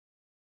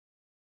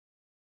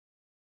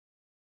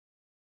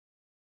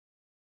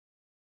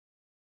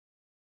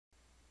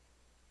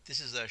This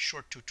is a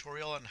short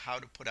tutorial on how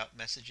to put out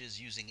messages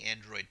using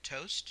Android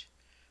Toast.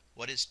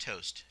 What is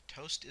Toast?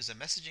 Toast is a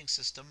messaging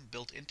system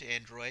built into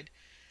Android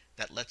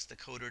that lets the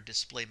coder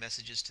display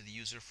messages to the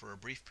user for a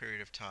brief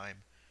period of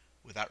time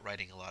without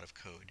writing a lot of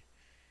code.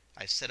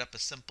 I've set up a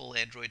simple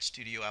Android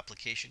Studio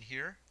application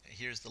here.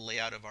 Here's the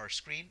layout of our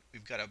screen.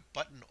 We've got a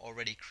button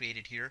already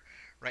created here.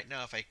 Right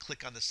now, if I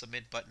click on the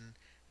submit button,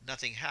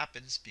 nothing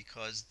happens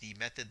because the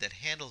method that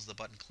handles the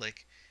button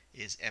click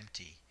is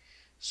empty.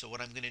 So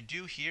what I'm going to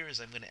do here is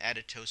I'm going to add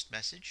a toast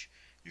message.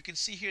 You can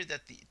see here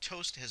that the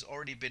toast has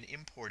already been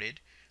imported,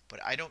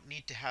 but I don't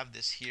need to have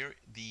this here.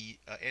 The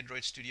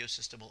Android Studio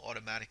system will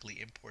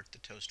automatically import the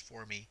toast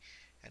for me,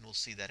 and we'll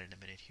see that in a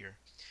minute here.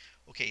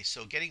 Okay,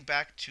 so getting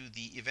back to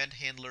the event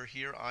handler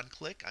here on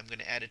click, I'm going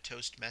to add a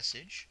toast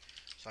message.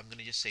 So I'm going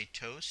to just say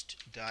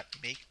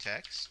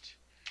toast.makeText,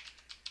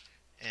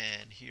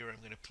 and here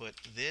I'm going to put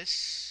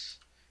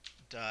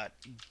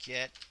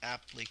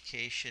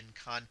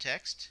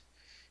this.getApplicationContext,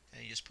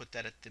 and you just put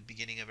that at the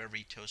beginning of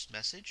every toast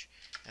message.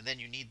 And then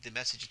you need the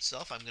message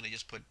itself. I'm going to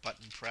just put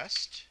button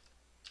pressed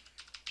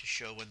to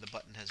show when the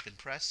button has been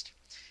pressed.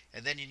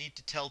 And then you need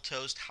to tell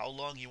Toast how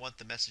long you want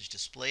the message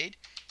displayed,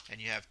 and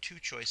you have two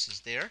choices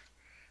there.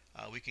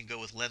 We can go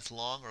with length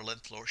long or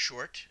length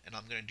short, and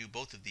I'm going to do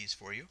both of these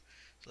for you.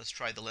 So let's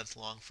try the length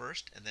long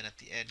first, and then at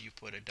the end you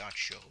put a dot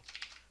show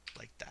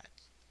like that.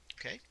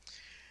 Okay,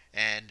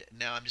 and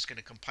now I'm just going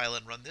to compile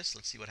and run this.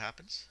 Let's see what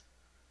happens.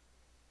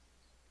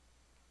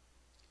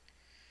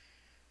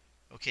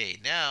 Okay,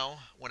 now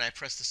when I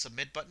press the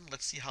submit button,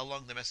 let's see how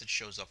long the message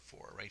shows up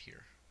for right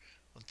here.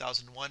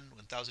 1001,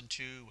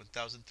 1002,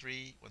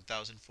 1003,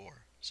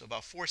 1004. So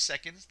about 4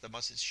 seconds the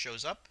message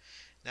shows up.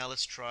 Now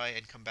let's try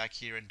and come back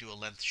here and do a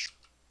length short.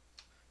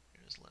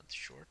 Here's length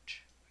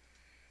short.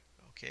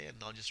 Okay,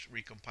 and I'll just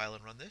recompile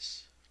and run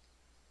this.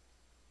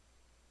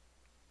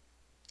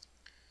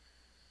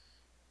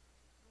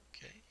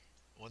 Okay,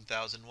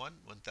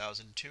 1001,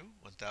 1002,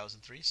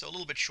 1003. So a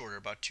little bit shorter,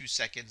 about 2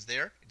 seconds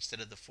there instead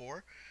of the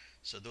 4.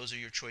 So those are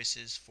your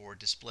choices for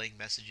displaying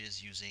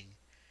messages using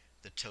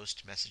the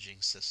Toast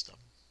messaging system.